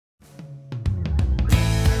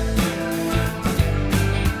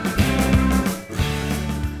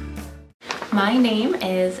My name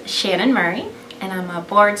is Shannon Murray, and I'm a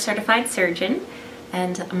board-certified surgeon,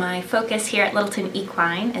 and my focus here at Littleton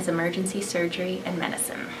Equine is emergency surgery and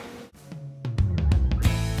medicine. I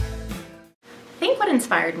think what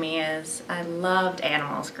inspired me is I loved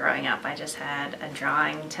animals growing up. I just had a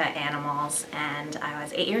drawing to animals, and I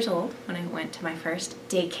was 8 years old when I went to my first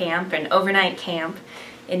day camp and overnight camp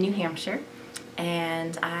in New Hampshire.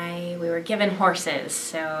 And we were given horses,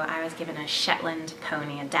 so I was given a Shetland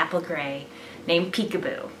pony, a dapple gray, named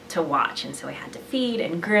Peekaboo to watch, and so we had to feed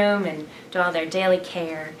and groom and do all their daily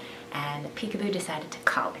care, and Peekaboo decided to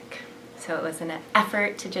colic. So it was an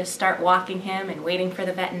effort to just start walking him and waiting for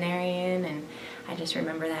the veterinarian, and I just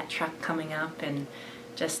remember that truck coming up and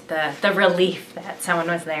just the relief that someone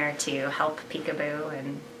was there to help Peekaboo,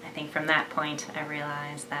 and I think from that point I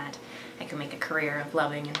realized that I could make a career of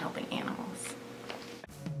loving and helping animals.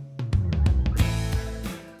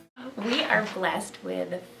 We are blessed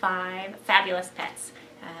with 5 fabulous pets.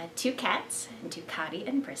 2 cats, Ducati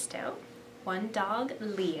and Bristow, 1 dog,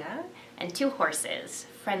 Leah, and 2 horses,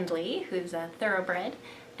 Friendly, who's a thoroughbred,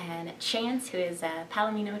 and Chance, who is a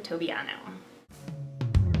Palomino Tobiano.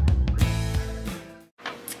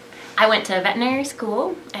 I went to veterinary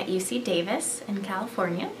school at UC Davis in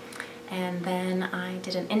California, and then I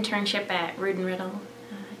did an internship at Rood Riddle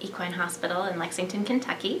Equine Hospital in Lexington,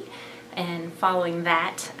 Kentucky. And following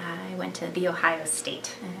that, I went to The Ohio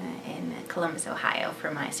State in Columbus, Ohio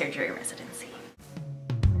for my surgery residency.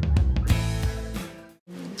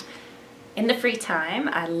 In the free time,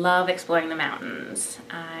 I love exploring the mountains.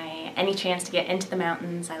 Any chance to get into the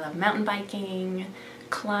mountains, I love mountain biking,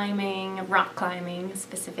 climbing, rock climbing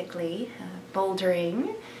specifically,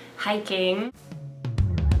 bouldering, hiking.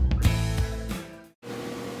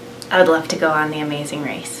 I would love to go on The Amazing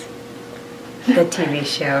Race, the TV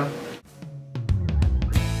show.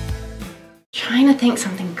 Trying to think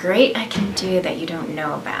something great I can do that you don't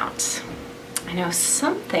know about. I know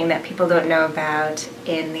something that people don't know about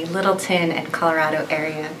in the Littleton and Colorado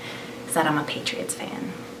area is that I'm a Patriots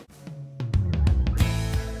fan.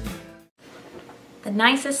 The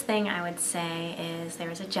nicest thing I would say is there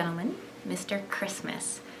was a gentleman, Mr.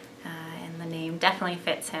 Christmas, and the name definitely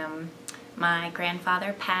fits him. My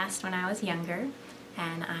grandfather passed when I was younger,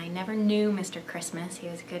 and I never knew Mr. Christmas. He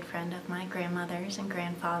was a good friend of my grandmother's and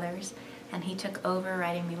grandfather's, and he took over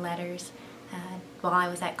writing me letters while I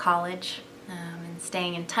was at college, and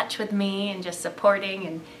staying in touch with me and just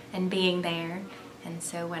supporting and being there. And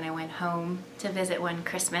so when I went home to visit one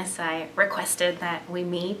Christmas, I requested that we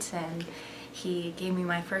meet, and he gave me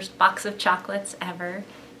my first box of chocolates ever.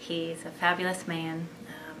 He's a fabulous man,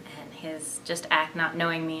 and his just act, not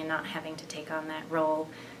knowing me and not having to take on that role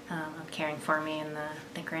of caring for me in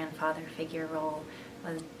the grandfather figure role,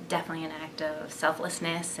 was definitely an act of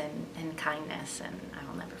selflessness and kindness, and I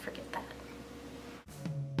will never forget that.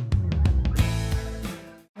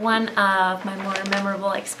 One of my more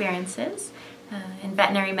memorable experiences in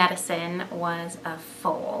veterinary medicine was a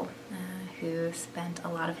foal who spent a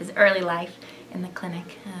lot of his early life in the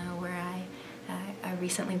clinic where I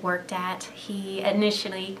recently worked at. He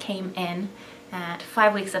initially came in at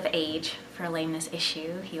 5 weeks of age for a lameness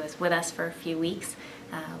issue. He was with us for a few weeks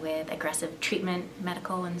with aggressive treatment,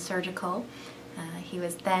 medical and surgical. He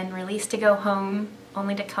was then released to go home,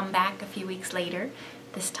 only to come back a few weeks later,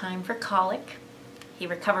 this time for colic. He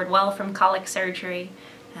recovered well from colic surgery,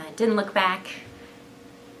 didn't look back,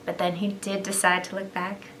 but then he did decide to look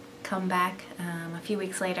back, come back a few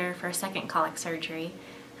weeks later for a second colic surgery.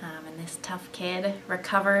 And this tough kid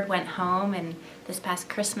recovered, went home, and this past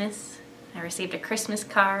Christmas I received a Christmas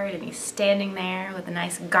card, and he's standing there with a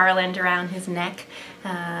nice garland around his neck,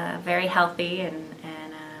 very healthy and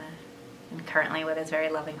currently with his very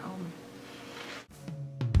loving home.